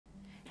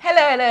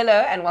hello,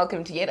 and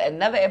welcome to yet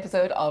another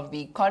episode of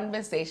the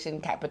Conversation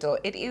Capital.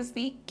 It is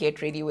the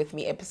Get Ready With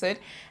Me episode,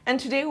 and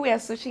today we are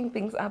switching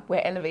things up.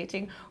 We're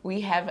elevating. We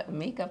have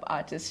makeup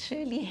artist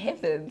Shirley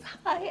Heavens.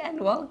 Hi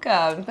and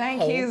welcome.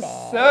 Thank you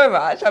so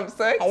much. I'm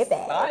so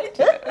excited.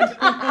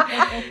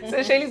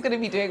 So Shirley's going to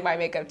be doing my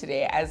makeup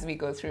today as we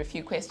go through a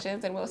few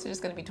questions, and we're also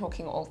just going to be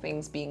talking all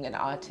things being an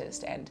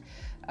artist and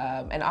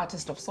an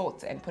artist of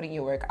sorts and putting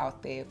your work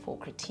out there for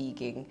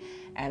critiquing.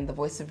 And the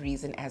voice of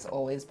reason, as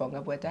always,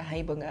 Bonga Bweta.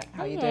 Hi Bonga,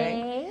 how are you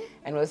doing?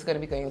 And we're also going to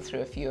be going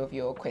through a few of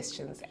your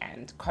questions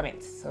and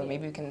comments. So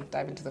maybe we can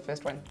dive into the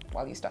first one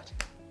while you start.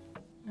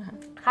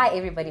 Hi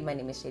everybody, my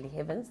name is Shirley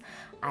Heavens.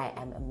 I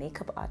am a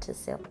makeup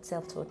artist,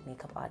 self-taught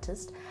makeup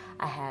artist.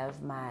 I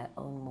have my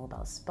own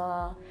mobile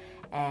spa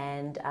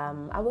and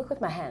I work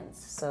with my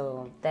hands.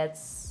 So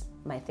that's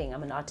my thing.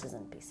 I'm an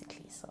artisan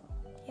basically. So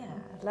yeah,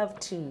 I love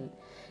to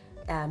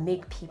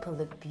make people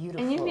look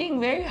beautiful. And you're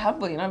being very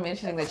humble. You're not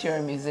mentioning that you're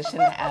a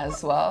musician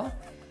as well.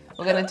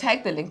 We're going to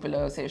tag the link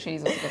below. So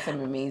she's also got some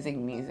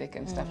amazing music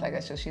and stuff like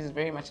that. So she's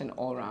very much an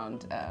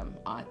all-round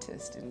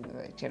artist in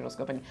the general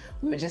scope. And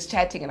we were just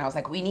chatting and I was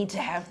like, we need to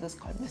have this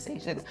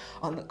conversation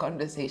on the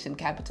Conversation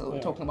Capital.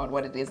 We're talking about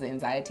what it is, the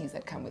anxieties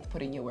that come with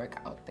putting your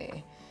work out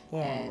there.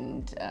 Yeah.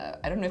 And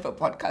I don't know if a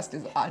podcast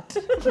is art,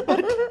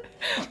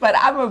 but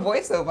I'm a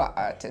voiceover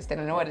artist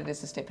and I know what it is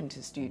to step into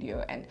the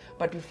studio.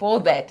 But before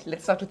that,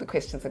 let's start with the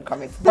questions and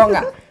comments.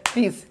 Bonga,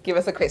 please give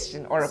us a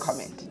question or a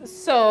comment.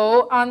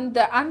 So on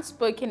the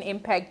unspoken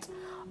impact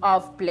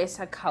of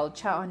blesser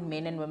culture on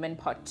men and women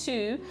part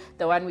 2,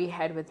 the one we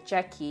had with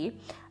Jackie,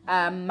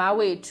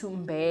 Mawe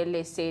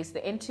Tumbele says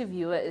the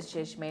interviewer is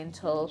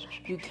judgmental.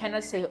 You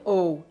cannot say,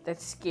 oh,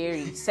 that's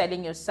scary,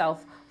 selling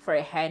yourself for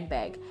a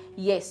handbag.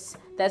 Yes,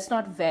 that's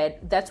not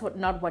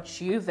not what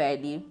you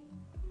value,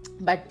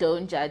 but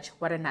don't judge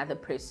what another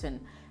person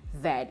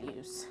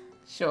values.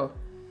 Sure.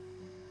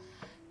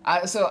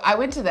 So I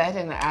went to that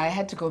and I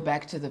had to go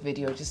back to the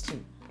video just to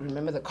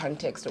remember the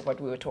context of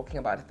what we were talking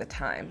about at the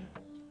time.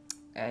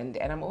 And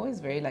I'm always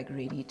very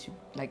ready to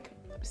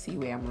see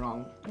where I'm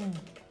wrong.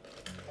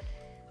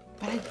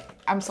 But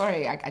I'm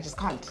sorry, I just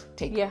can't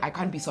take, I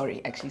can't be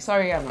sorry, actually.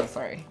 Sorry, I'm not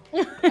sorry.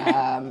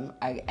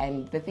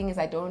 And the thing is,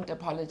 I don't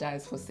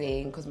apologize for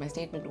saying, because my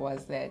statement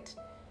was that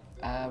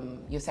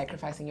you're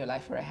sacrificing your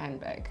life for a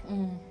handbag.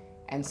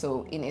 And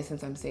so in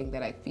essence, I'm saying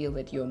that I feel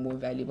that you're more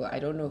valuable. I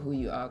don't know who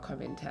you are,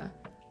 commenter,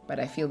 but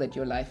I feel that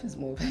your life is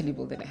more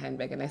valuable than a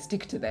handbag, and I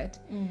stick to that.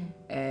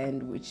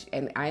 And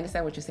I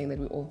understand what you're saying, that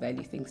we all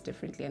value things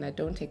differently, and I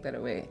don't take that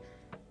away.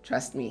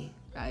 Trust me.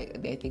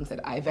 There are things that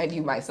I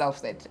value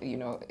myself that,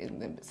 in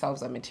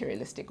themselves are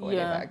materialistic or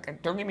whatever.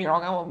 Don't get me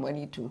wrong, I want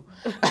money too.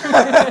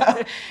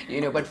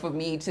 But for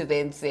me to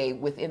then say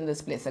within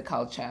this blesser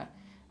culture,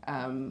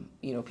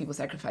 people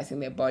sacrificing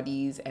their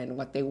bodies and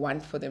what they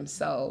want for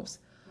themselves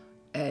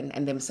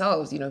and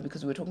themselves,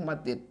 because we were talking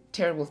about the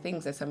terrible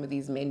things that some of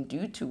these men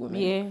do to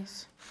women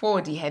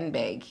for the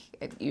handbag,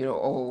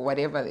 or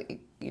whatever,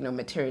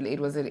 material. It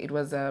was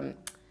a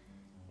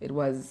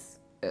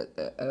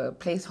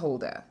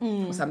placeholder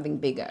for something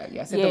bigger.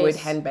 I said the word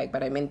handbag,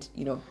 but I meant,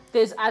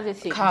 there's other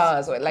things.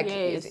 Cars, or at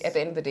the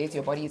end of the day, it's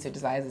your body, it's your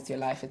desires, it's your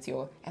life,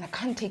 and I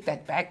can't take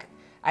that back.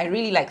 I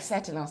really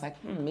sat and I was like,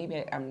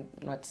 maybe I'm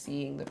not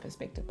seeing the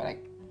perspective, but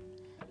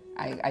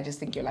I just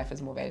think your life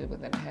is more valuable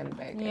than a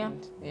handbag.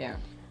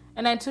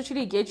 And I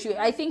totally get you.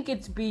 I think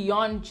it's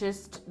beyond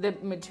just the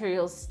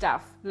material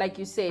stuff. Like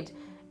you said,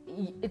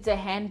 it's a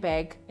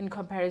handbag in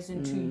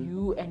comparison to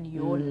you and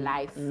your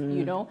life,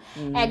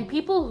 and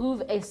people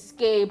who've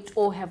escaped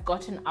or have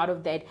gotten out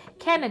of that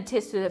can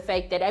attest to the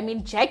fact that,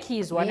 Jackie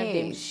is one of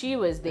them. She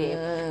was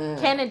there.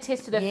 Can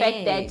attest to the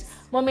fact that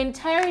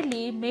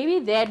momentarily, maybe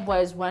that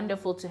was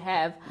wonderful to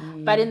have,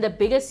 but in the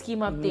bigger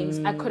scheme of things,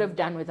 I could have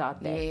done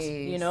without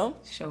that,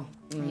 Sure.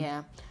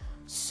 Yeah.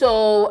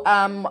 So,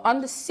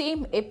 on the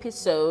same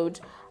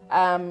episode,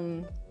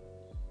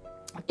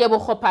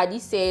 Debo Khopadi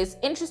says,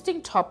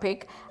 interesting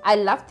topic. I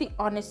love the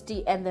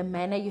honesty and the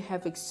manner you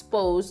have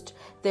exposed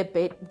the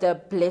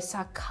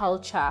blesser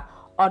culture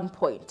on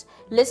point.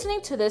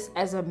 Listening to this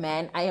as a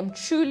man, I am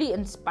truly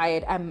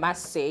inspired, I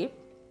must say.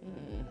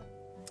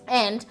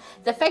 And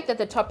the fact that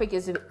the topic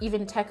is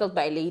even tackled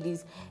by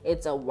ladies,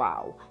 it's a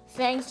wow.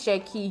 Thanks,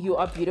 Jackie. You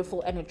are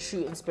beautiful and a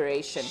true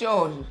inspiration.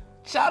 Sure.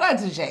 Shout out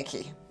to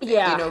Jackie.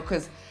 Yeah.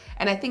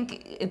 And I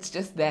think it's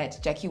just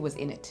that Jackie was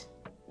in it.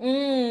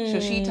 So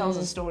she tells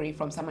a story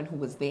from someone who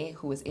was there,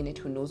 who was in it,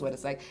 who knows what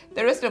it's like.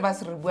 The rest of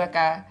us, and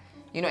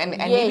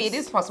maybe it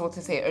is possible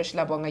to say,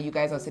 Ursula Bonga, you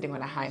guys are sitting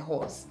on a high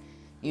horse.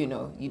 You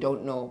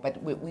don't know.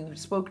 But we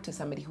spoke to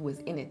somebody who was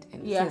in it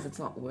and says it's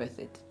not worth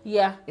it.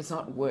 Yeah. It's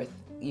not worth,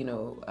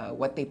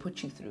 what they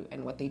put you through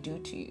and what they do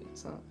to you.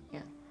 So,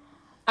 yeah.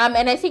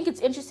 And I think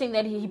it's interesting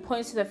that he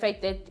points to the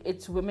fact that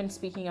it's women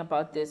speaking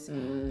about this,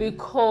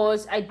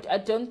 because I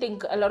don't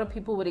think a lot of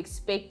people would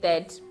expect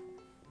that.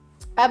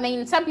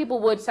 Some people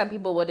would, some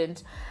people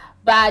wouldn't.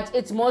 But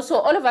it's more so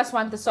all of us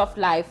want the soft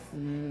life,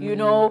 you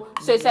know.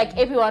 So it's like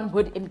everyone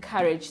would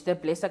encourage the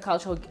blesser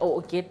culture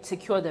or get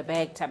secure the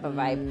bag type of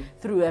vibe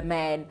through a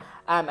man.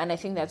 And I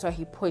think that's why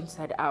he points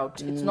that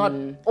out. It's not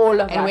all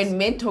of us. And when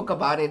men talk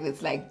about it,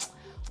 it's like,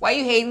 why are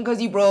you hating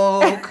because you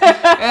broke?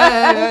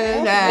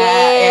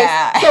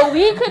 Yes. So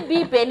we could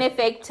be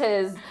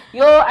benefactors.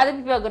 Other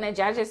people are gonna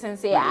judge us and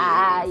say,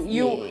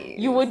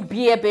 you would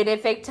be a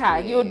benefactor.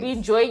 Yes. You would be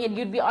enjoying it.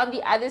 You'd be on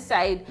the other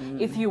side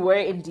if you were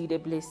indeed a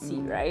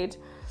blessee, right?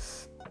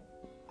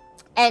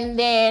 And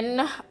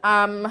then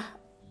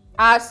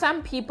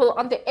some people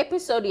on the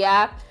episode,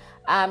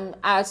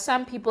 are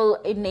some people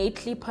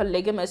innately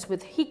polygamous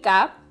with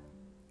Hika.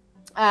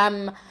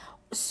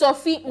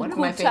 Sophie Nkuta. One of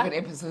my favorite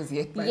episodes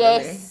yet, by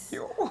yes.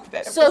 the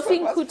way. Sophie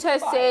Nkuta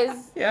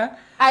says,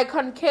 I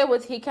concur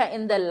with Hika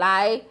in the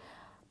lie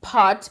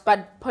part,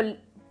 but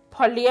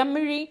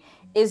polyamory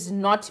is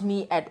not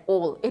me at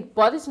all. It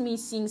bothers me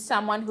seeing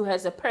someone who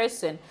has a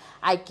person,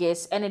 I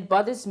guess, and it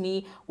bothers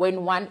me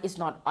when one is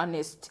not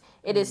honest.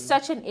 It is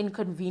such an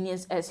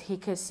inconvenience, as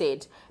Hika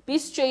said. Be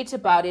straight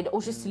about it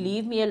or just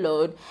leave me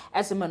alone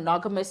as a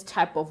monogamous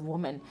type of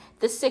woman.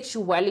 The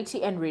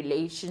sexuality and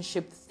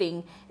relationship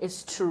thing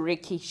is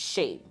tricky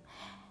shame.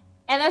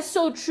 And that's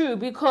so true,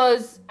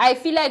 because I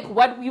feel like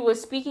what we were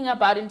speaking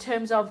about in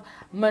terms of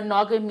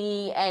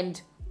monogamy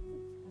and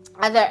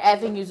other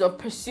avenues of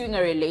pursuing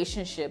a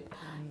relationship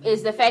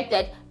is the fact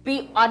that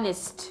be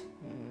honest.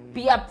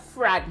 Be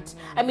upfront.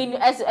 I mean,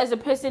 as a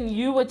person,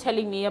 you were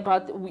telling me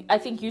about, I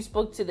think you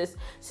spoke to this,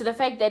 so the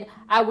fact that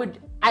I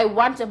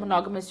want a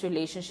monogamous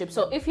relationship.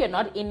 So if you're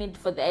not in it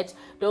for that,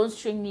 don't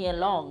string me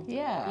along.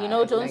 Yeah. You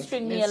know, don't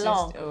string me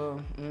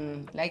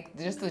along. Like,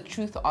 just the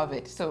truth of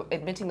it. So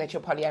admitting that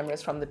you're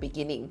polyamorous from the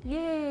beginning.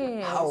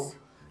 Yes. How?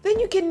 Then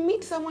you can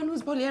meet someone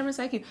who's polyamorous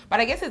like you. But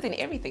I guess it's in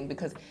everything,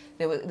 because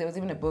there was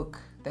even a book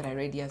that I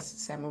read,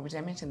 Sam Aubrey,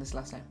 I mentioned this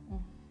last time.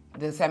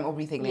 The Sam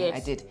Aubrey thing, yes. I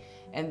did.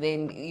 And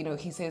then,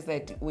 he says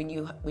that when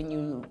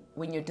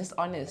you're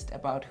dishonest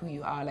about who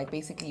you are, like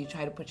basically you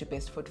try to put your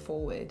best foot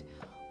forward,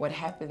 what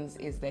happens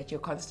is that you're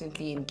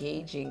constantly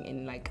engaging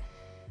in like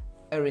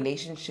a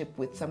relationship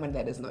with someone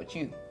that is not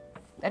you.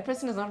 That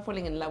person is not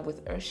falling in love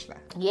with Ursula.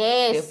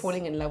 Yes. They're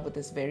falling in love with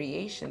this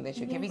variation that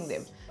you're giving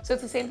them. So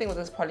it's the same thing with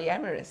this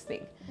polyamorous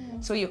thing.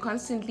 So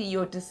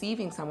you're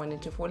deceiving someone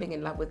into falling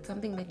in love with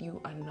something that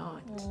you are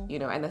not,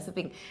 and that's the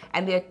thing.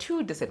 And there are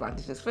two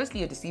disadvantages.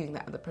 Firstly, you're deceiving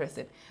the other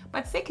person.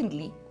 But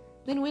secondly,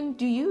 then when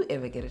do you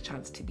ever get a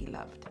chance to be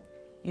loved?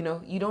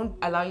 You don't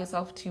allow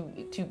yourself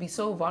to be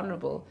so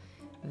vulnerable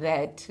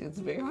that it's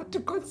very hard to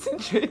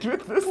concentrate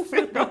with this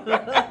thing.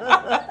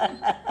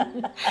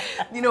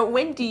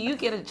 When do you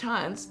get a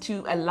chance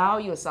to allow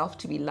yourself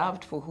to be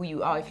loved for who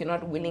you are if you're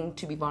not willing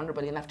to be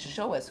vulnerable enough to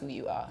show us who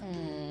you are?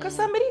 Because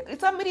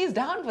somebody is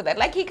down for that.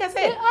 Like Hika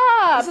said,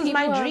 this is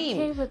my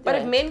dream. Okay, but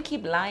if men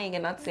keep lying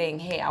and not saying,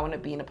 hey, I want to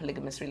be in a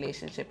polygamous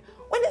relationship,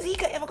 when is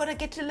Hika ever going to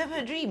get to live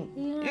her dream?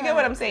 Yeah. You get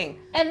what I'm saying?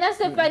 And that's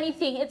the funny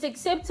thing. It's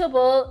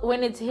acceptable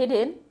when it's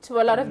hidden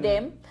to a lot of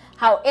them.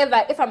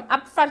 However, if I'm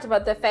upfront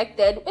about the fact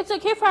that it's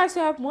okay for us to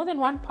have more than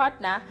one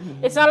partner,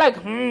 it's not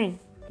like,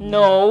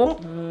 no,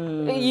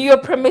 you're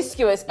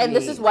promiscuous. And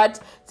this is what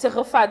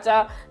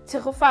Tsirufatso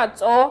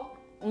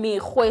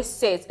Mekgwe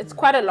says. It's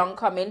quite a long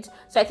comment,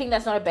 so I think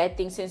that's not a bad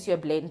thing since you're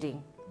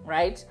blending,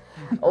 right?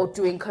 Or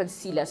doing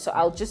concealer. So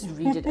I'll just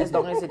read it as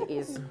long as it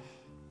is.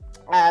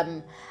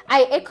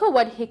 I echo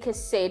what Hika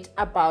said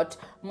about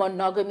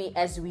monogamy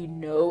as we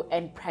know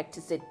and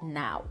practice it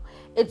now.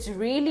 It's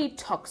really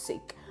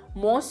toxic,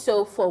 more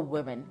so for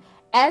women,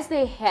 as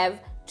they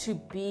have to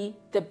be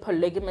the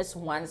polygamous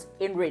ones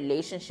in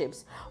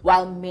relationships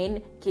while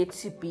men get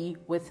to be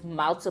with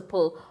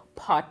multiple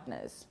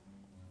partners.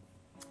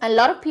 A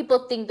lot of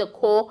people think the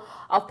core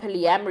of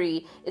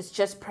polyamory is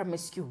just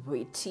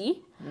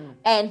promiscuity.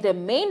 And the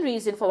main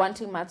reason for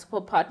wanting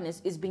multiple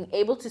partners is being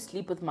able to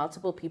sleep with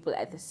multiple people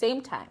at the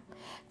same time.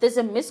 There's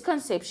a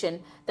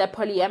misconception that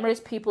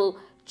polyamorous people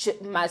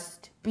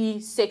must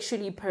be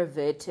sexually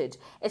perverted,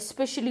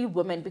 especially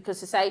women, because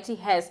society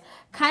has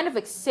kind of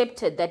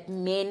accepted that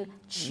men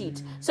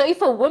cheat. So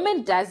if a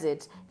woman does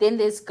it, then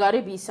there's got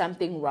to be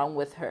something wrong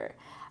with her.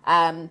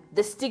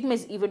 The stigma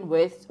is even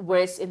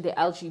worse in the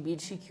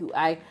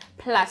LGBTQI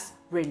plus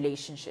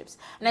relationships.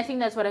 And I think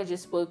that's what I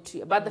just spoke to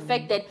you about, the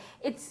fact that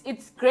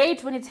it's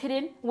great when it's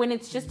hidden, when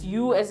it's just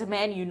you as a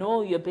man,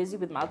 you're busy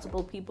with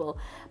multiple people,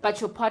 but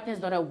your partner is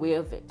not aware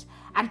of it.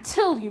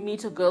 Until you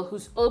meet a girl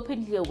who's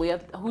openly aware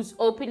of, who's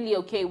openly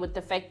okay with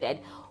the fact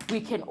that we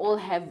can all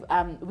have,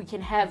 we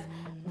can have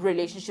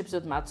relationships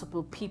with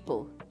multiple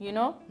people,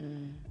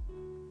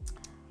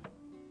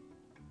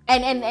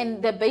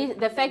 And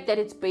the fact that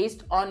it's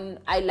based on,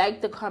 I like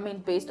the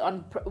comment based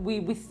on,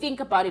 we think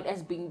about it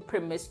as being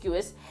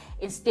promiscuous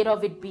instead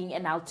of it being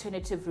an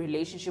alternative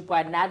relationship or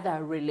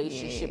another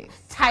relationship,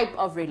 type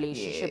of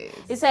relationship.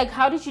 Yes. It's like,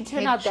 how did you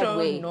turn out that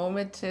way?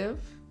 Heteronormative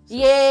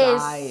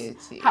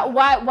society.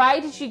 Yes. Why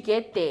did you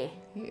get there?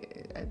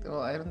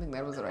 Well, I don't think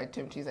that was the right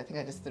term to use. I think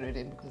I just threw it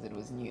in because it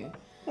was new.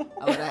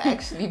 What I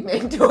actually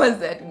meant was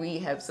that we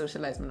have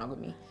socialized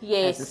monogamy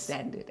as a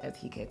standard, as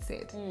he had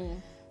said.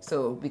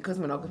 So because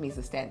monogamy is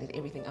the standard,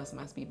 everything else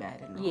must be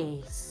bad and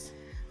wrong. Yes.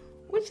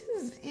 Which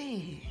is,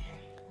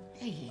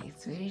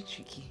 it's very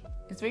tricky.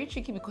 It's very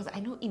tricky because I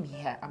know in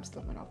here I'm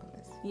still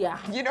monogamous. Yeah.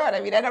 You know what I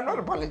mean? And I'm not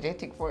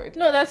apologetic for it.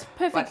 No, that's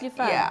perfectly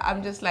fine. Yeah,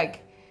 I'm just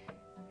like,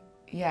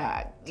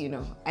 yeah, you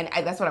know, and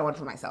that's what I want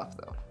for myself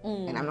though.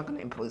 And I'm not going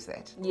to impose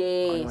that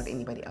on what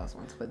anybody else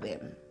wants for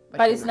them.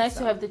 But it's nice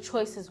to have the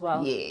choice as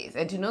well. Yes,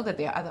 and to know that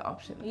there are other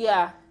options.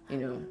 Yeah. You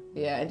know,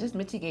 and just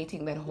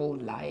mitigating that whole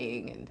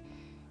lying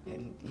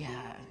and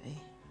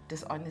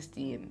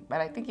dishonesty.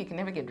 But I think you can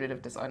never get rid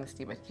of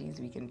dishonesty, but geez,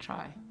 we can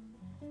try.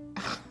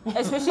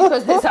 Especially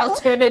because there's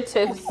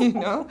alternatives. You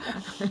know?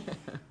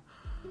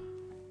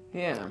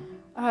 Yeah.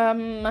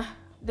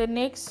 The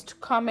next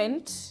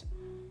comment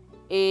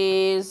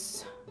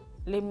is,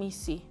 let me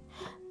see.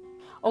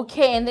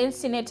 Okay, and then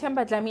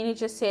Sinetemba Dlamini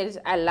just says,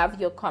 I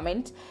love your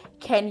comment.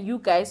 Can you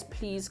guys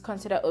please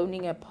consider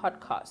owning a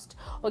podcast?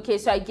 Okay,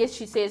 so I guess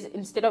she says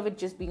instead of it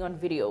just being on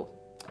video.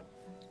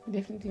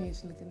 Definitely need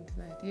to look into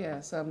that.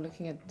 Yeah, so I'm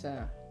looking at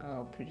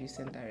our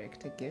producer and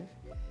director, Give.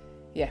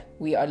 Yeah,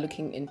 we are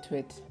looking into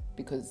it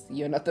because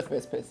you're not the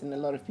first person. A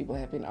lot of people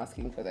have been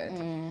asking for that.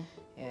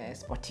 Yeah,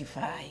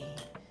 Spotify,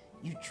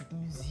 YouTube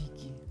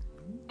Music.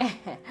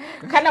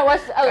 Kind of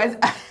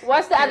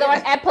what's the other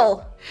one?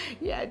 Apple.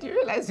 Yeah, do you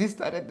realize we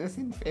started this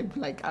in Feb?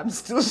 Like, I'm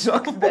still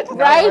shocked that right?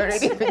 now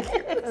already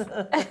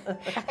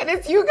and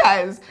it's you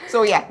guys.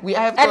 So yeah, we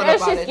have thought about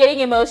it. And she's getting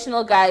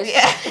emotional, guys.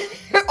 Yeah,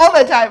 all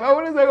the time. I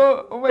was like,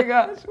 oh my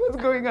gosh, what's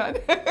going on?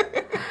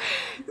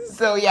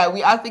 So yeah,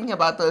 we are thinking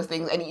about those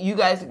things, and you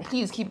guys,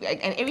 please keep.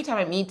 And every time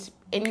I meet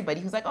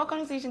anybody who's like, "Oh,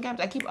 Conversation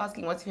Camps," I keep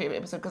asking, "What's your favorite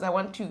episode?" Because I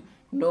want to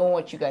know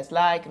what you guys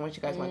like and what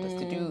you guys want us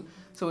to do.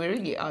 So we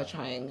really are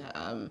trying.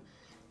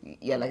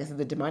 Yeah, like I said,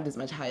 the demand is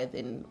much higher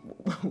than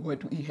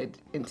what we had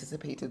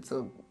anticipated.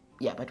 So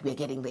yeah, but we're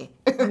getting there.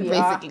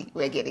 Basically,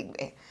 we're getting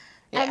there.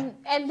 Yeah.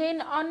 And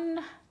then on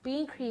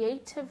being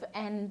creative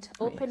and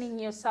opening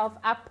yourself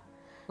up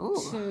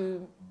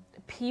to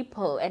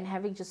people and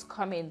having just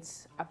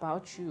comments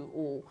about you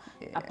or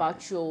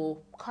about your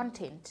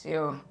content.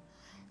 Yeah.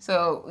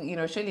 So, you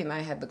know, Shirley and I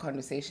had the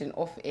conversation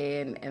off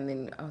air, and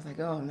then I was like,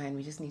 oh man,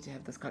 we just need to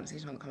have this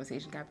conversation on the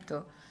Conversation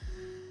Capital.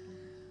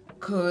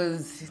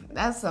 Because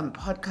that's some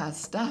podcast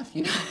stuff,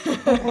 you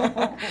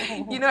know.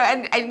 You know,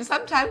 and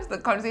sometimes the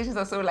conversations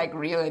are so like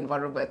real and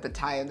vulnerable at the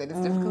time that it's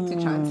difficult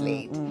to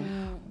translate.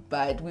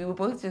 But we were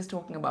both just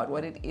talking about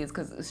what it is,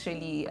 because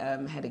Shirley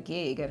had a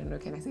gig. I don't know,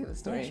 can I say the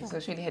story? Yeah, sure. So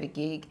Shirley had a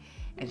gig,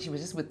 and she was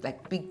just with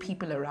like big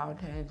people around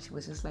her, and she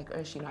was just like,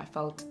 oh, you know, I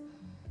felt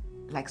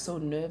like so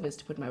nervous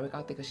to put my work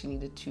out there because she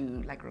needed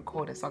to like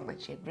record a song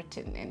that she had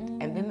written,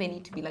 and then they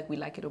need to be like, we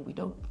like it or we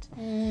don't,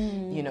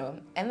 you know.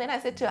 And then I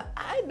said to her,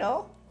 I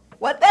know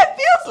what that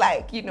feels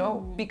like, you know,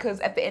 because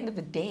at the end of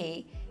the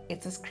day,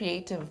 it's this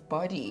creative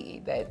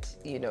body that,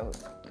 you know,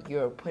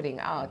 you're putting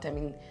out. I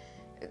mean,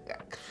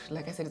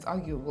 like I said, it's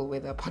arguable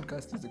whether a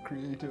podcast is a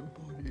creative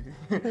body.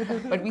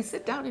 But we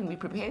sit down and we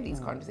prepare these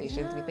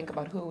conversations. We think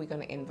about who we're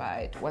going to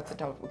invite, what's the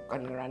topic we're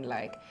going to run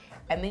like.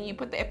 And then you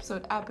put the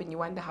episode up and you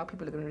wonder how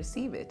people are going to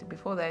receive it.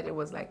 Before that, it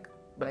was like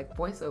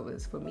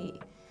voiceovers for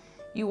me.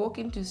 You walk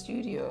into a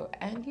studio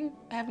and you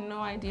have no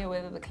idea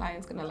whether the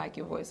client's going to like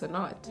your voice or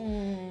not.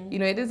 You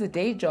know, it is a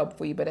day job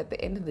for you, but at the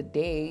end of the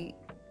day,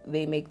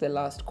 they make the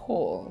last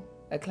call.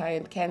 A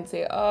client can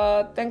say,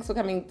 oh, thanks for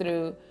coming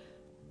through.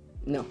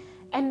 No.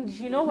 And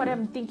you know what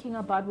I'm thinking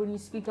about when you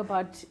speak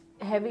about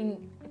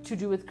having to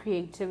do with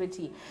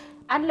creativity?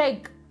 And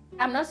like,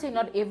 I'm not saying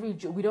not every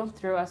job, we don't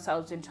throw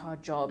ourselves into our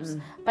jobs,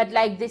 but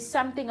like there's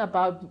something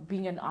about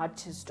being an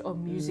artist or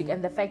music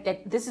and the fact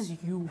that this is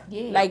you.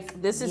 Like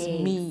this is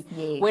me.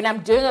 When I'm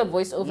doing a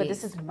voiceover,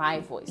 this is my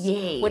voice.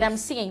 When I'm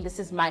singing, this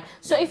is my.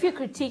 So if you're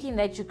critiquing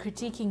that, you're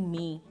critiquing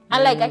me.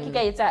 And like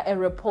Akika, it's a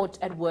report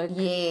at work.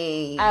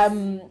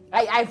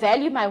 I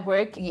value my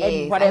work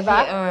and whatever,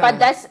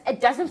 but it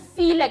doesn't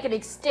feel like an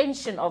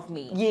extension of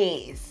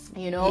me.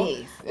 You know,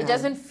 it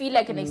doesn't feel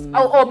like an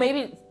or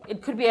maybe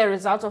it could be a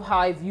result of how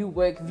I view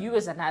work. View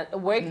is another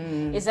work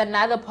is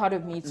another part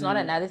of me. It's not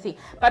another thing.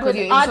 But with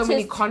you're artists, in so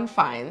many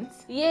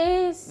confines,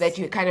 that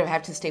you kind of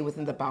have to stay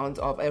within the bounds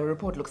of a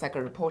report. Looks like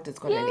a report. It's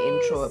got an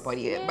intro, a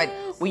body. But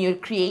when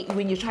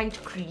you're trying to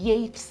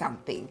create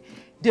something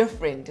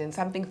different and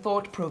something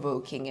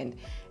thought-provoking,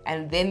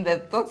 and then the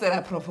thoughts that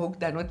are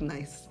provoked are not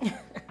nice.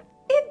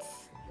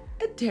 It's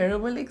a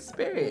terrible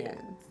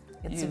experience.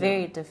 It's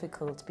very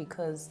difficult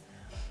because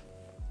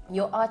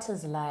your art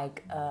is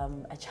like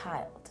a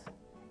child,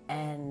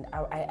 and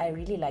I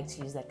really like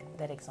to use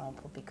that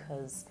example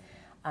because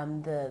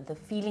the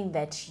feeling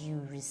that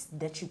you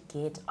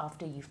get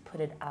after you've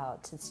put it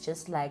out, it's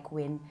just like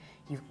when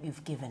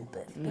you've given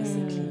birth,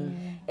 basically.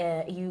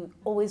 you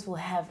always will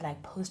have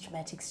like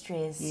post-traumatic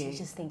stress. You're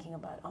just thinking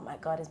about, oh my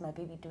God, is my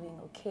baby doing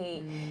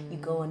okay? You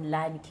go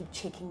online, you keep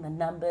checking the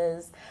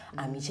numbers,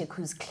 you check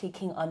who's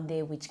clicking on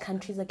there, which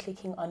countries are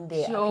clicking on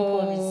there, are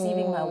people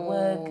receiving my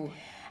work?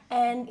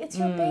 And it's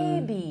your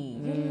baby.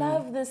 You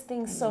love this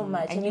thing so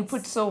much. And you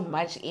put so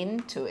much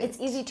into it. It's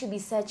easy to be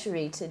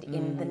saturated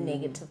in the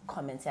negative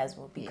comments as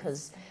well,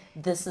 because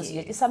this is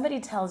if somebody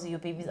tells you your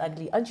baby's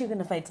ugly, aren't you going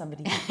to fight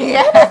somebody?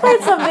 You're going to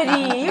fight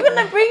somebody. You're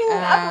going to bring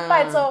up a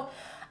fight. So,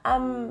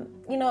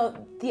 you know,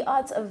 the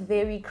arts are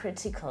very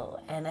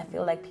critical, and I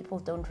feel like people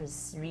don't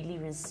really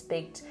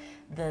respect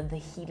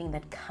the healing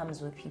that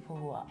comes with people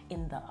who are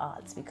in the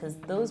arts, because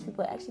those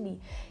people actually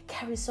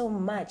carry so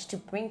much to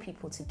bring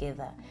people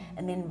together.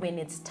 And then when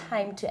it's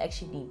time to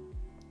actually,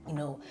 you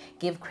know,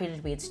 give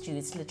credit where it's due,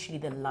 it's literally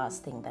the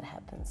last thing that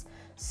happens.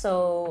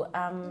 So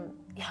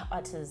yeah,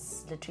 art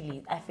is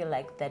literally, I feel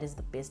like that is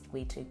the best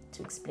way to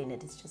explain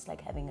it. It's just like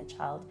having a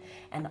child,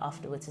 and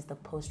afterwards is the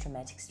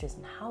post-traumatic stress.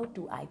 And how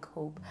do I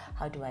cope?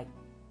 How do I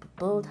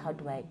build? How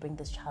do I bring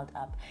this child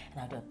up? And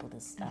how do I build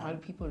this? How do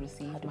people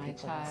receive my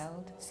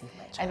child?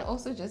 And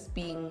also just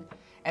being,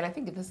 and I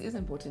think this is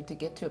important to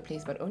get to a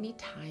place, but only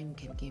time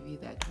can give you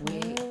that,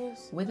 where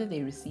whether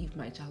they receive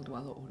my child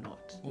well or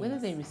not, whether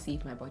they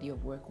receive my body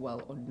of work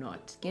well or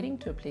not, getting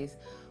to a place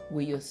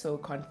where you're so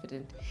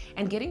confident,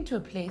 and getting to a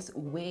place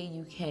where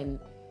you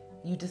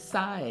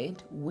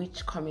decide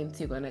which comments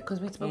you're gonna, because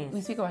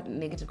we speak about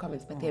negative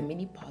comments, but there are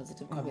many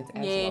positive comments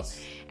as well.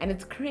 And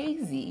it's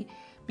crazy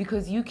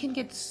because you can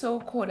get so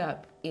caught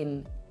up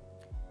in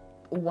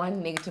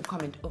one negative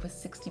comment over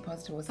 60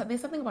 positive ones. So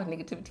there's something about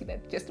negativity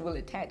that just will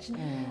attach.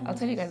 I'll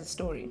tell you guys a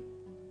story.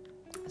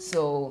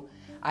 So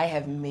I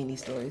have many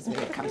stories when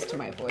it comes to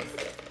my voice,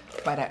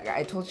 but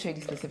I told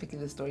Shirley specifically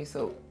the story.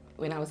 So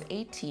when I was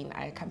 18,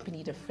 I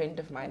accompanied a friend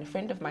of mine. A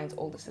friend of mine's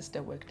older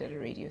sister worked at a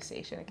radio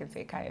station, I can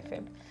say Kai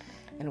FM,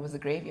 and it was a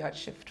graveyard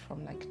shift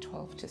from like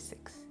 12 to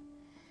 6.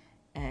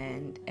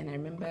 And I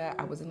remember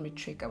I was in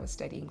matric, I was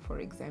studying for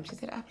exam. She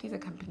said, please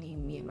accompany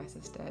me and my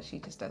sister. She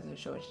just does her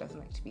show, she doesn't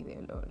like to be there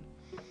alone.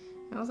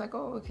 And I was like,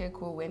 oh, okay,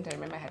 cool, went. I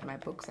remember I had my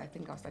books. I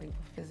think I was studying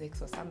for physics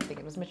or something.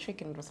 It was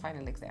matric and it was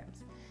final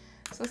exams.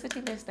 So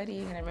sitting there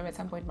studying, and I remember at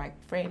some point my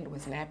friend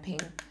was napping,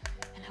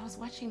 and I was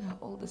watching her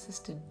older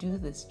sister do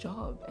this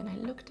job. And I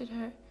looked at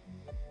her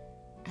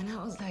and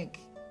I was like,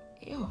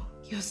 yo,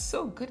 you're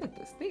so good at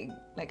this thing.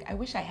 Like, I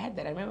wish I had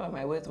that. I remember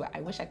my words were,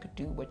 I wish I could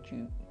do what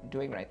you're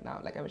doing right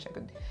now. Like, I wish I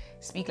could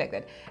speak like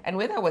that. And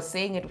whether I was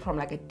saying it from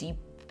like a deep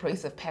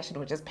place of passion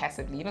or just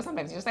passively, you know,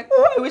 sometimes you're just like,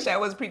 oh, I wish I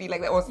was pretty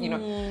like that. Or, you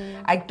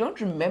know, I don't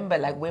remember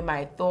like where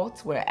my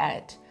thoughts were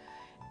at.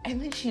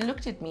 And then she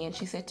looked at me and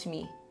she said to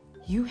me,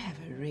 you have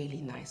a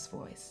really nice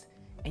voice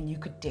and you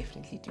could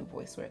definitely do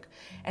voice work.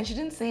 And she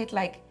didn't say it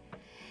like,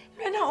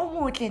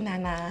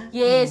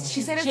 yes,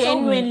 she said it so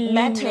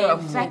matter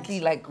of factly,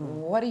 like,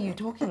 what are you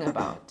talking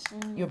about?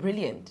 You're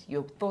brilliant.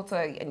 Your thoughts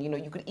are, and you know,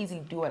 you could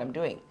easily do what I'm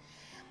doing.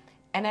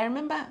 And I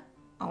remember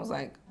I was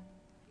like,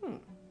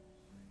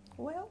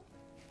 well,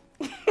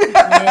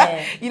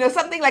 you know,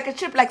 something like a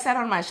chip like sat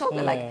on my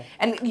shoulder, like,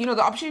 and you know,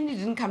 the opportunity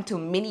didn't come till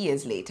many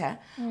years later.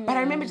 But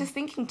I remember just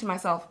thinking to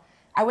myself,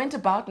 I went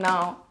about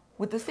now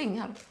with this thing,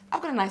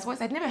 I've got a nice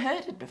voice. I'd never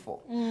heard it before.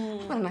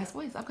 I've got a nice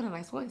voice. I've got a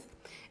nice voice.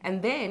 And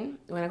then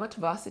when I got to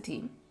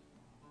varsity,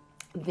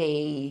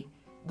 the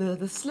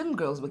slim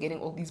girls were getting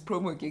all these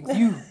promo gigs.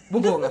 You,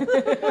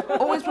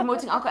 always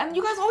promoting alcohol, and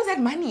you guys always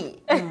had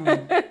money. And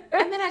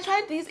then I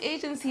tried these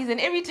agencies, and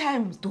every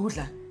time,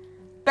 Dodla,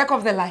 back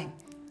of the line.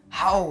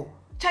 How?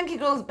 Chunky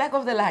girls, back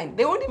of the line.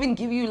 They won't even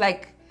give you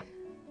like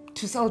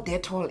to sell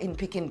Dettol in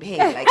Pick and Pay.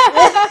 Like,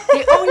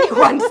 they only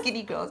want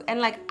skinny girls. And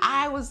like,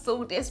 I was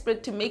so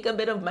desperate to make a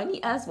bit of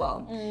money as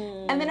well.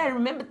 And then I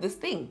remembered this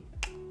thing.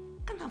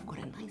 I've got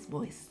a nice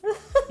voice.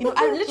 You know,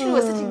 I literally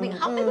was sitting thinking,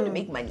 how am I going to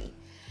make money?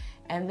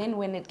 And then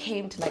when it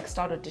came to like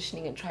start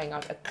auditioning and trying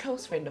out, a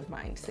close friend of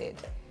mine said,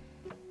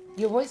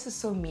 your voice is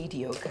so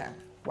mediocre.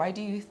 Why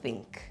do you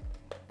think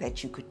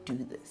that you could do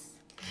this?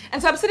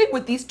 And so I'm sitting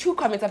with these two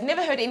comments. I've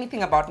never heard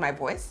anything about my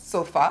voice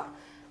so far.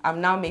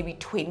 I'm now maybe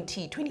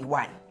 20,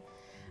 21.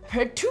 I've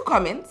heard two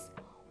comments,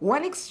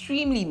 one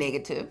extremely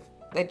negative,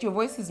 that your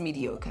voice is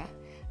mediocre.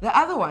 The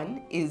other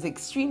one is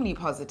extremely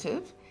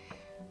positive.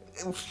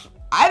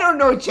 I don't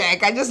know,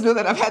 Jack. I just know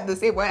that I've had the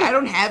same one. I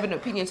don't have an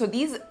opinion. So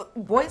these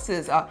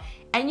voices are,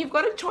 and you've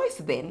got a choice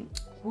then.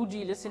 Who do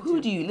you listen to? Who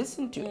do you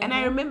listen to? And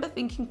I remember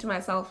thinking to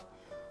myself,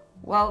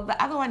 well,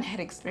 the other one had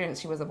experience.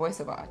 She was a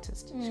voiceover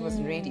artist. She was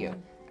in radio.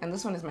 And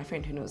this one is my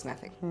friend who knows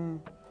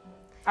nothing.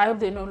 I hope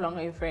they're no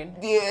longer your friend.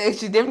 Yeah,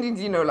 she's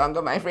definitely no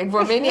longer my friend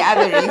for many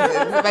other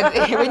reasons. But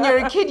when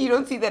you're a kid, you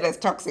don't see that as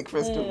toxic,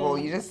 first of all.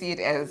 You just see it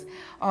as,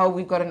 oh,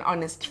 we've got an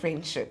honest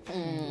friendship.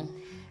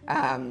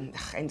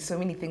 And so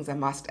many things are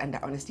masked under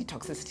honesty.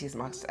 Toxicity is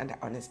masked under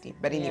honesty.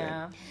 But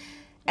anyway.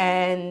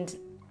 And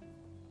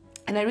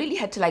And I really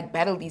had to like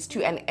battle these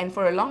two, and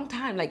for a long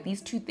time, like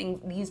these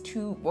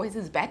two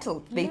voices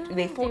battled.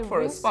 They fought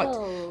for a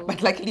spot.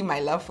 But luckily, my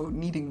love for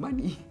needing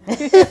money,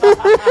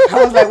 I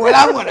was like, well,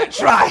 I'm gonna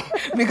try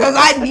because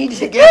I need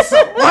to get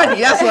some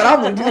money. That's what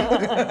I'm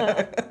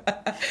gonna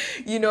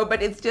do. You know,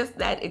 but it's just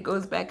that it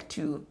goes back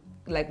to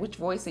like, which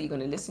voice are you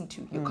gonna listen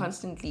to? You're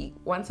constantly,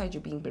 one side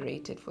you're being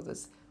berated for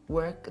this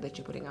work that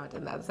you're putting out,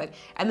 and the other side.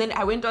 And then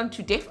I went on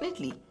to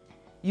definitely,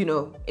 you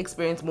know,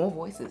 experience more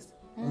voices.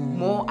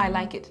 More, I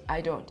like it,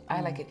 I don't,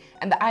 I like it.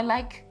 And the I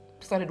like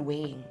started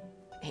weighing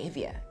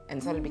heavier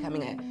and started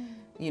becoming a,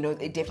 you know,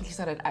 it definitely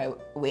started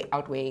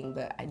outweighing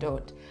the I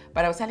don't.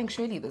 But I was telling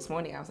Shirley this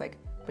morning, I was like,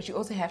 but you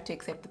also have to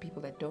accept the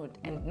people that don't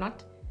and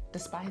not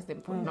despise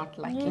them for not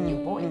liking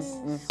your voice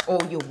or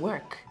your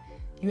work.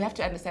 You have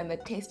to understand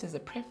that taste is a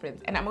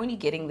preference. And I'm only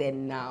getting there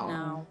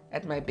now.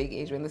 At my big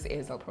age. When this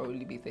airs, I'll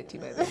probably be 30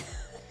 by then.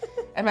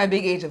 At my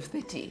big age of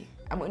 30,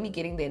 I'm only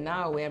getting there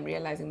now where I'm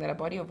realizing that a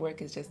body of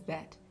work is just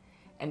that.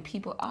 And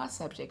people are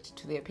subject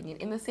to their opinion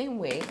in the same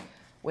way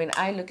when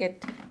I look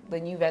at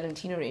the new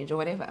Valentino range or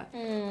whatever.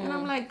 And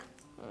I'm like,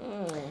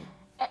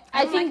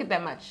 I don't like it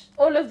that much.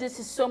 All of this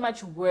is so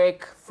much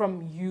work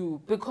from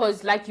you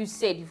because like you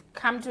said, you've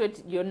come to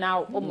it, you're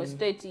now almost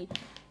 30.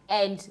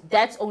 And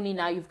that's only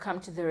now you've come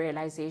to the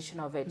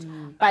realization of it.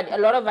 But a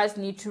lot of us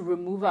need to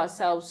remove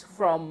ourselves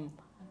from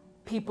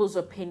people's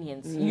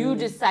opinions. You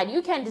decide.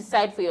 You can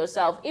decide for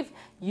yourself. If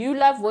you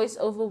love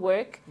voiceover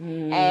work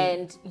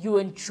and you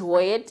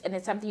enjoy it and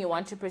it's something you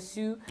want to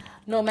pursue,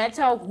 no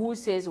matter who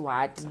says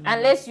what,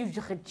 unless you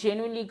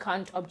genuinely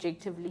can't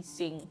objectively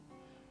sing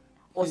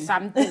or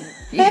something.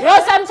 You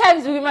know,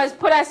 sometimes we must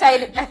put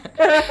aside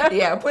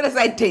put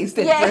aside taste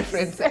and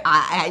preference.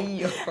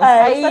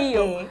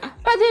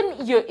 But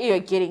then you're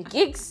getting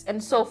gigs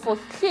and so forth.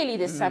 Clearly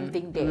there's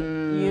something there,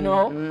 you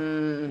know?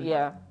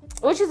 Yeah.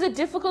 Which is a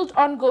difficult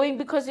ongoing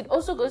because it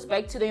also goes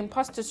back to the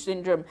imposter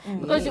syndrome.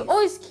 Because you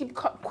always keep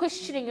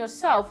questioning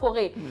yourself,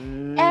 okay,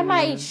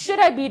 should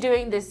I be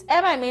doing this?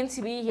 Am I meant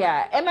to be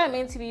here? Am I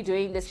meant to be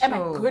doing this? Am I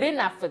good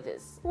enough for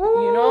this?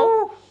 You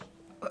know?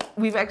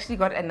 We've actually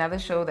got another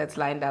show that's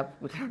lined up.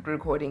 We're not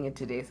recording it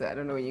today, so I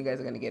don't know when you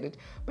guys are going to get it.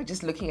 But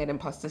just looking at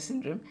imposter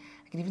syndrome,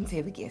 I can even say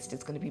the guest.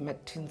 It's going to be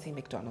Matunzi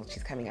McDonald.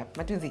 She's coming up.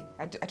 Matunzi,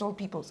 I told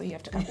people, so you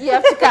have to come. You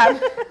have to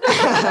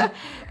come.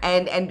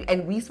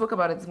 and we spoke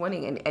about it this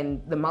morning,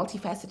 and the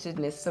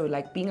multifacetedness. So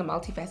like being a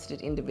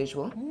multifaceted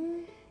individual.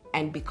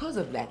 And because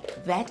of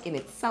that, that in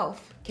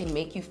itself can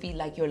make you feel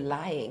like you're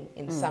lying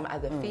in some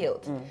other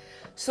field.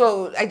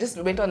 So I just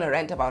went on a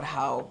rant about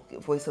how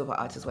voiceover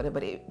artists,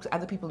 whatever, but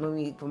other people know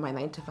me for my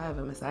 9 to 5.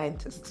 I'm a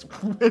scientist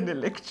and a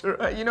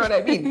lecturer, you know what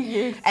I mean?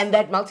 Yes. And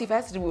that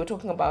multifaceted, we were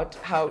talking about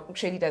how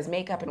Shirley does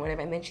makeup and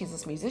whatever, and then she's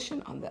this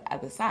musician on the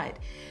other side.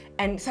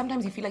 And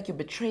sometimes you feel like you're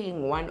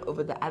betraying one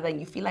over the other, and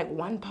you feel like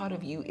one part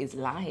of you is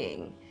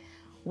lying.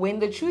 When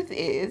the truth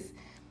is,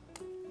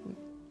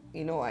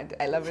 you know what?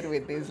 I love it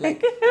when there's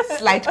like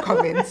slight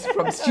comments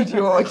from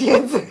studio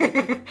audience.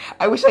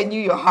 I wish I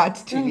knew your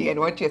heart, Tilly, and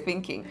what you're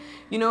thinking.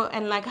 You know,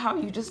 and like how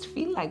you just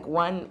feel like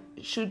one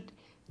should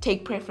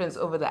take preference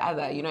over the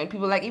other, you know, and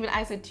people like, even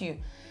I said to you,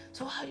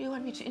 so how do you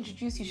want me to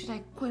introduce you? Should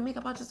I go and make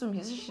makeup artist or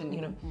musician,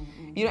 you know?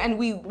 You know, and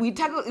we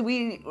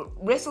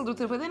wrestled with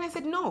it, but then I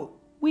said, no,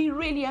 we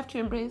really have to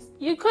embrace.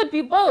 You could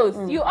be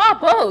both. You are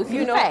both,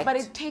 you know, fact. But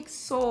it takes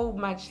so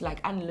much like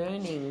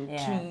unlearning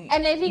to,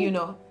 and I think, you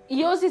know,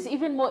 yours is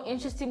even more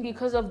interesting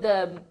because of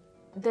the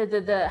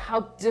how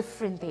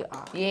different they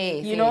are.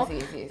 Yes, you know?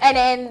 Yes. And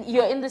then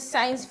you're in the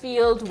science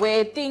field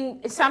where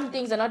some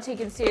things are not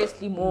taken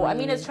seriously more. I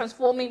mean, it's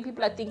transforming.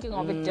 People are thinking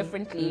of it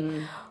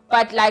differently.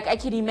 But like, I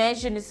can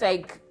imagine it's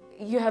like,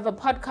 you have a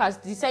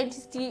podcast, the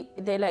scientists,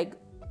 they're like...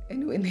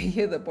 And when they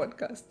hear the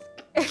podcast...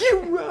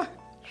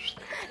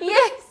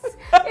 Yes,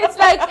 it's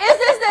like, is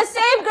this the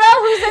same girl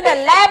who's in a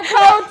lab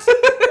coat?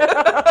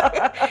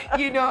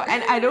 You know,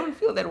 and I don't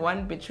feel that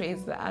one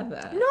betrays the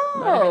other.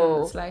 No. Not even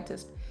in the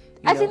slightest.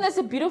 I think that's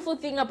a beautiful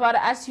thing about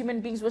us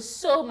human beings. We're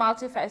so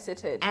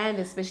multifaceted. And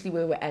especially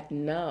where we're at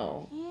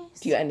now.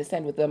 Yes. Do you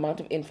understand? With the amount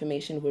of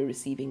information we're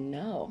receiving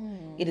now,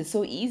 it is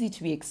so easy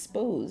to be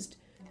exposed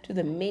to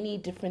the many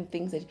different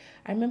things that...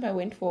 I remember I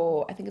went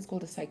for, I think it's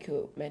called a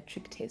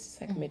psychometric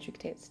test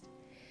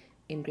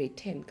in grade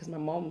 10, because my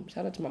mom,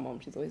 shout out to my mom,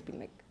 she's always been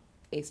like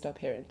A-star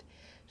parent.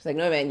 She's like,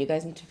 no man, you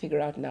guys need to figure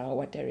out now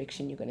what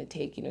direction you're going to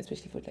take, you know,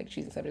 especially for like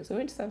choosing subjects. So we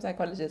went to some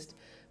psychologist,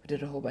 we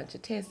did a whole bunch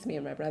of tests, me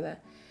and my brother.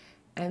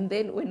 And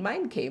then when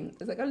mine came,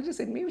 the psychologist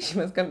said maybe she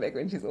must come back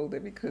when she's older,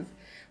 because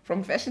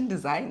from fashion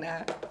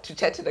designer to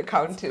chartered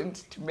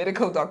accountant to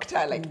medical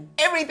doctor, like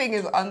everything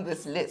is on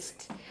this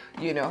list,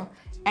 you know.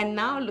 And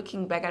now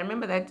looking back, I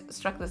remember that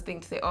struck this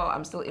thing to say, oh,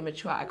 I'm still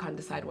immature, I can't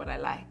decide what I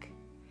like.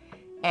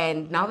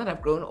 And now that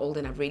I've grown old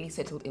and I've really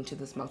settled into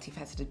this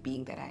multifaceted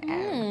being that I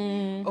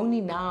am,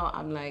 only now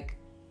I'm like,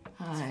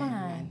 it's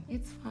fine.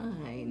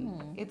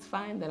 It's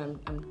fine that I'm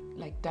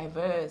like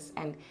diverse,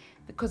 and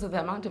because of the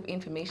amount of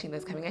information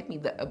that's coming at me,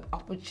 the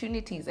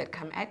opportunities that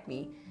come at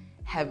me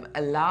have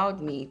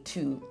allowed me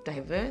to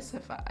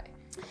diversify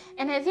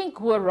And I think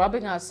we're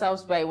robbing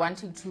ourselves by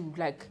wanting to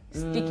like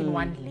stick in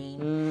one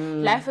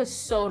lane. Life is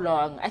so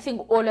long. I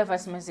think all of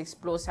us must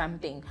explore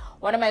something.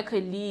 One of my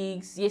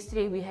colleagues,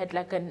 yesterday we had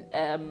like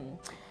an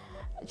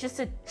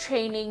just a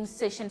training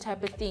session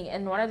type of thing,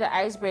 and one of the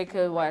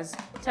icebreaker was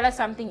tell us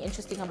something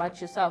interesting about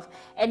yourself.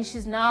 And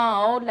she's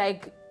now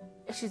like,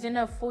 she's in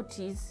her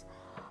 40s,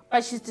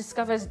 but she's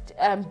discovered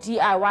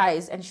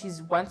DIYs, and she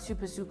wants to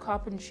pursue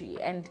carpentry.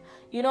 And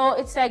you know,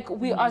 it's like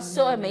we are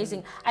so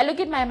amazing. I look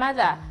at my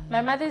mother. My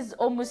mother is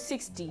almost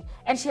 60,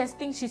 and she has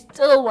things she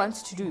still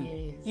wants to do.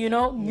 Yes. You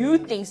know, new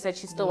things that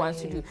she still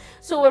wants to do.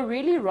 So we're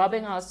really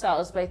robbing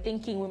ourselves by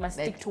thinking we must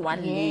stick to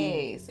one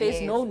lane.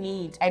 There's no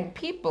need. And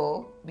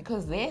people,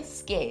 because they're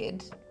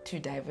scared to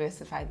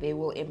diversify, they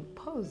will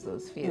impose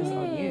those fears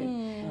on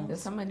you.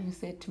 There's someone who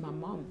said to my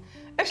mom,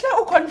 actually,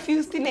 I'm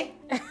confused,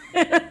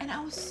 and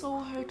I was so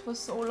hurt for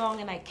so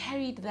long, and I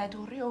carried that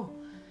Oreo,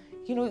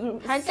 you know,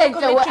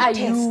 psychometric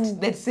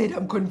test that said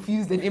I'm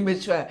confused and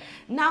immature.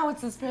 Now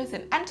it's this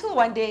person. Until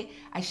one day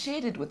I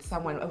shared it with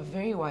someone, a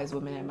very wise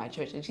woman at my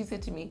church, and she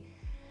said to me,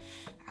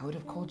 I would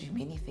have called you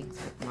many things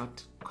but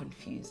not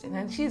confused. And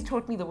then she's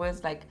taught me the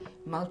words like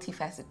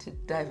multifaceted,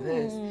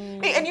 diverse.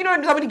 And you know,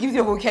 when somebody gives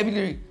you a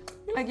vocabulary,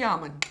 like, yeah,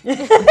 man.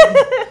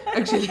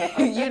 Actually,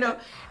 you know,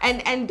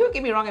 and don't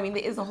get me wrong, I mean,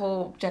 there is a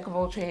whole jack of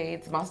all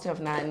trades, master of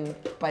none,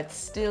 but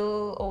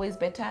still always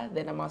better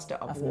than a master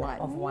of one.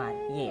 Of one,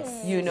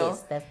 yes. You know?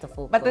 Yes, that's the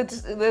full But quote.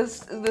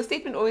 the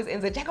statement always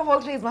ends, a jack of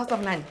all trades, master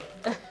of none.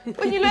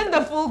 When you learn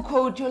the full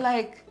quote, you're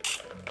like,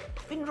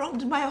 I've been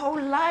robbed my whole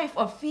life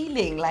of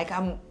feeling like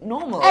I'm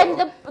normal.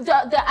 And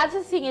the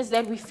other thing is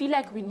that we feel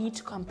like we need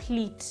to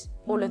complete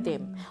all of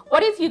them.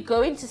 What if you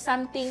go into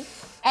something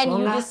and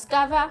you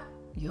discover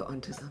you're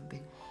onto something.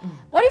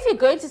 What if you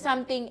go into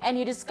something and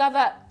you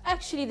discover,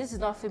 actually, this is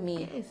not for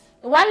me? Yes.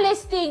 One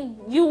less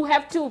thing you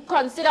have to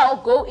consider or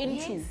go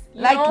into. Yes.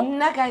 You Like, know?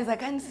 nah, guys, I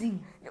can't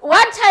sing.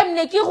 One time,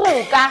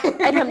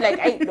 and I'm like,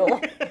 I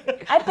know.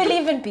 I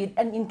believe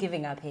in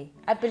giving up, hey.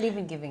 I believe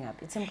in giving up.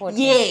 It's important.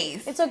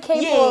 Yes. It's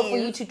okay Yes. for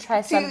you to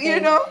try something, you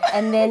know?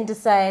 and then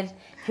decide,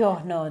 yo,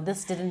 no,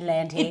 this didn't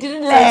land here. It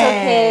didn't So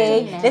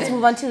land. it's okay. Let's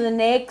move on to the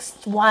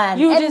next one.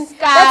 You and discover.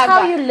 that's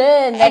how you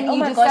learn. Like, And oh you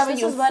my discover gosh, this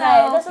is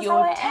yourself, what this is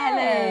your how I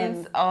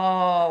talents. am.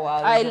 Oh,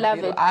 wow. I this is love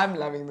beautiful. it. I'm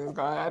loving this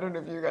guy. I don't know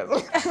if you guys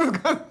are.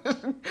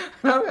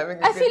 I'm having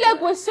a I good feel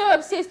like we're so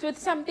obsessed with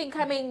something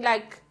coming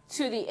like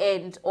to the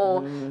end,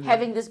 or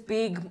having this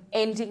big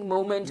ending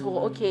moment,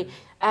 or okay,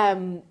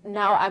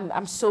 now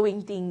I'm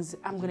sewing things,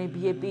 I'm gonna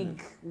be a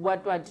big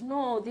what.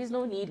 No, there's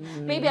no need.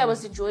 Maybe I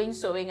was enjoying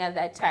sewing at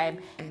that time.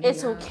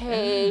 It's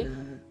okay.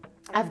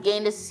 I've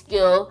gained a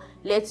skill.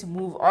 Let's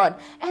move on.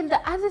 And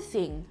the other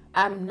thing,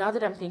 now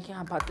that I'm thinking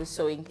about the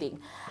sewing thing,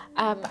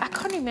 I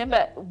can't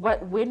remember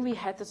when we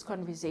had this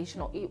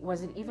conversation, or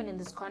was it even in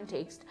this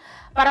context,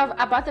 but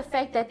about the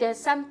fact that there are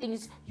some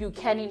things you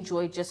can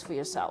enjoy just for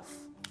yourself.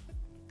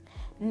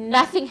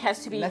 Nothing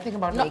has to be... Nothing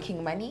about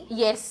making money.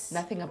 Yes.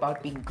 Nothing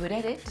about being good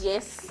at it.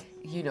 Yes.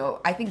 You know,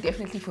 I think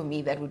definitely for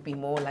me that would be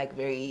more like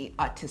very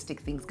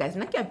artistic things. Guys,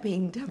 not a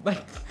painter,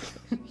 but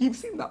you've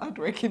seen the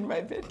artwork in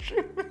my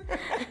bedroom.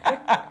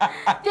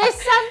 There's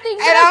something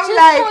And I'm just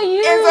like, for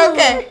you. it's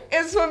okay.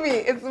 It's for me.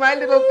 It's my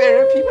little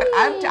therapy. But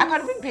I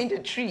can't even paint a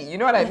tree. You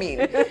know what I mean?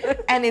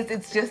 And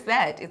it's just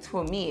that. It's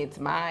for me. It's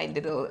my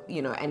little,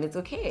 you know, and it's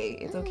okay.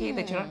 It's okay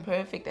that you're not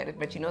perfect at it,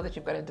 but you know that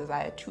you've got a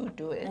desire to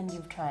do it. And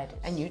you've tried it.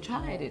 And you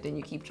tried it, and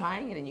you keep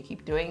trying it, and you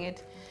keep doing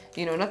it.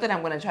 You know, not that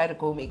I'm going to try to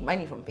go make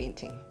money from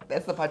painting.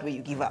 That's the part where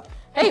you give up.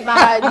 Hey,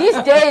 man, these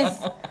days,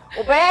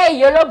 obey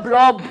yellow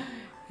blob,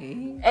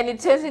 and it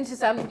turns into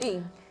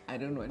something. I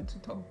don't want to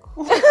talk.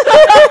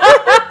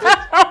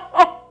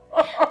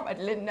 But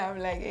Linda, I'm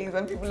like, hey,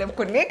 some people have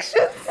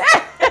connections.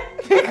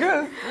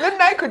 Because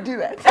Linda, I could do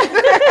that.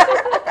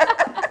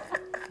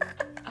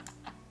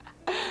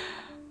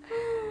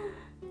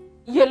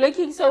 You're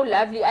looking so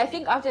lovely. I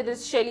think after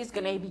this, Shirley's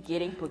gonna be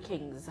getting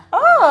bookings.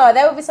 Oh,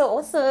 that would be so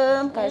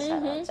awesome. Guys,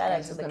 shout out to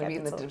It's the going to be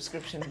in the capital.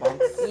 description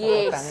box.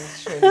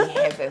 Yes. Shirley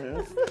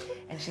Heavens.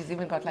 And she's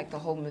even got like the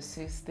whole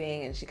masseuse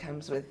thing, and she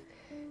comes with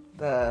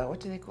the, what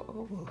do they call?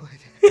 Oh.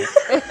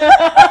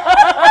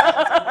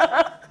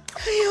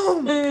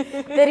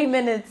 30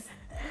 minutes.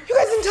 You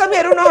guys didn't tell me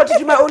I don't know how to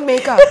do my own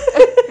makeup.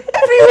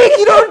 Every week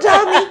you don't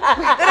tell me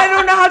that I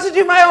don't know how to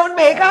do my own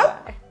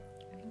makeup.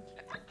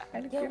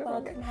 You're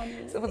welcome,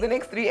 honey. So for the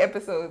next 3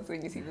 episodes,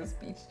 when you see the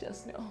speech,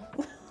 just know.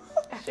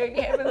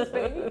 Shirley Heavens,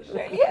 baby.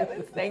 Shirley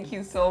Heavens. Thank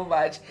you so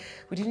much.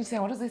 What did you say?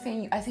 What was I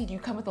saying? I said you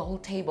come with the whole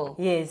table.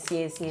 Yes.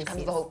 She comes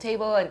with the whole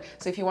table, and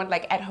so if you want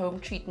like at-home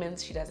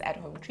treatments, she does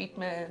at-home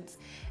treatments,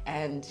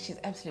 and she's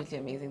absolutely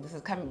amazing. This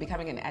is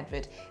becoming an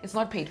advert. It's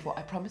not paid for.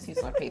 I promise you,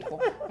 it's not paid for.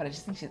 But I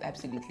just think she's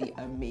absolutely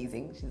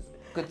amazing. She's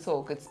good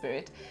soul, good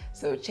spirit.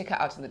 So check her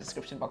out in the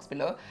description box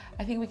below.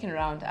 I think we can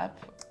round up.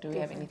 Do we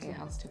have anything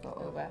else to go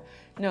over?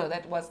 No,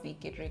 that was the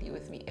Get Ready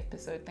With Me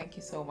episode. Thank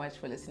you so much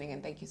for listening,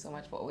 and thank you so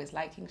much for always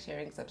liking,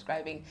 sharing,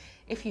 subscribing.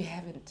 If you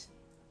haven't,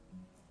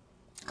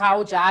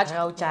 How judge?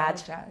 No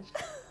judge. judge.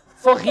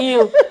 For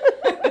real.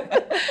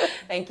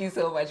 Thank you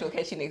so much. We'll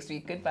catch you next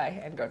week.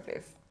 Goodbye and God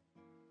bless.